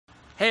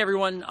Hey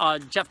everyone,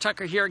 Jeff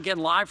Tucker here again,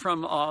 live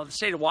from the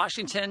state of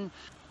Washington,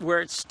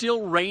 where it's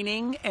still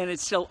raining and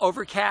it's still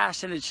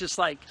overcast, and it's just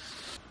like,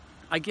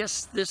 I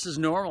guess this is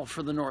normal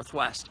for the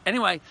Northwest.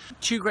 Anyway,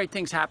 two great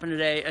things happened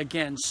today.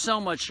 Again, so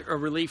much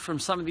relief from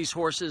some of these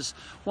horses.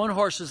 One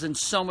horse is in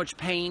so much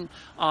pain.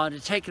 To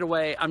take it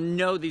away, I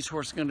know these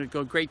horses are going to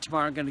go great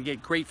tomorrow. I'm going to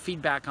get great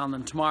feedback on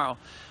them tomorrow.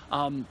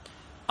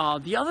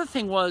 The other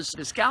thing was,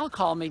 this gal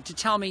called me to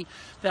tell me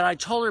that I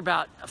told her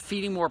about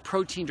feeding more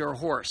protein to her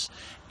horse.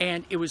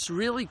 And it was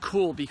really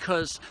cool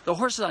because the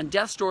horse is on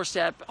death's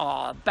doorstep,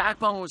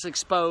 backbone was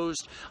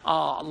exposed,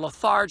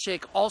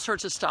 lethargic, all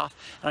sorts of stuff.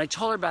 And I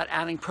told her about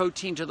adding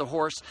protein to the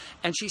horse.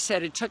 And she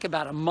said it took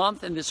about a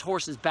month and this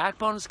horse's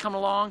backbone has come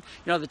along.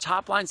 You know, the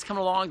top line's come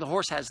along. The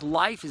horse has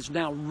life, is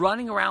now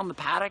running around the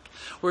paddock,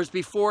 whereas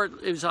before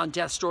it was on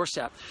death's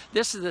doorstep.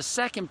 This is the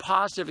second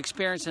positive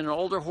experience in an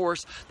older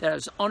horse that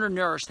was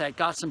undernourished that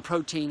got some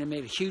protein and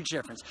made a huge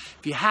difference.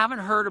 If you haven't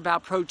heard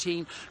about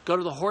protein, go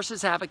to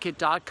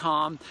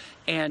thehorsesadvocate.com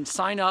and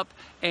sign up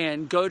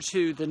and go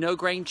to the No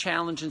Grain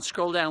Challenge and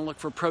scroll down and look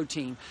for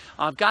protein.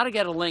 I've got to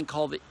get a link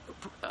called the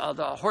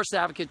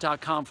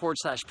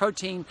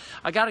horsesadvocate.com/protein.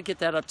 I got to get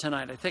that up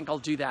tonight. I think I'll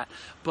do that.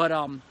 But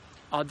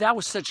that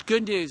was such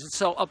good news. It's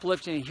so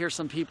uplifting to hear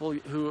some people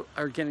who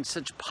are getting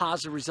such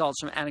positive results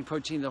from adding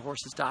protein to the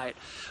horse's diet.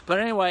 But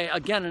anyway,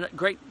 again, a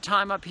great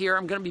time up here.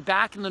 I'm going to be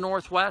back in the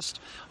Northwest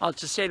to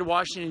the state of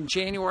Washington in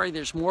January.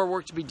 There's more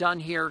work to be done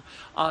here.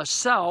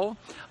 So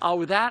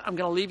with that, I'm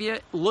going to leave you.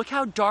 Look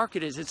how dark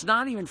it is. It's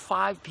not even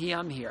 5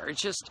 p.m. here.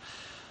 It's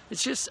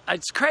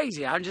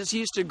crazy. I'm just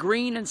used to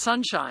green and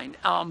sunshine.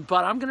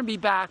 But I'm going to be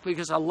back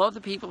because I love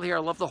the people here.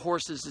 I love the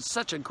horses. It's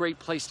such a great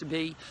place to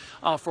be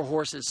for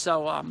horses.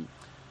 So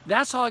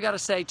that's all I got to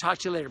say. Talk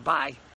to you later. Bye.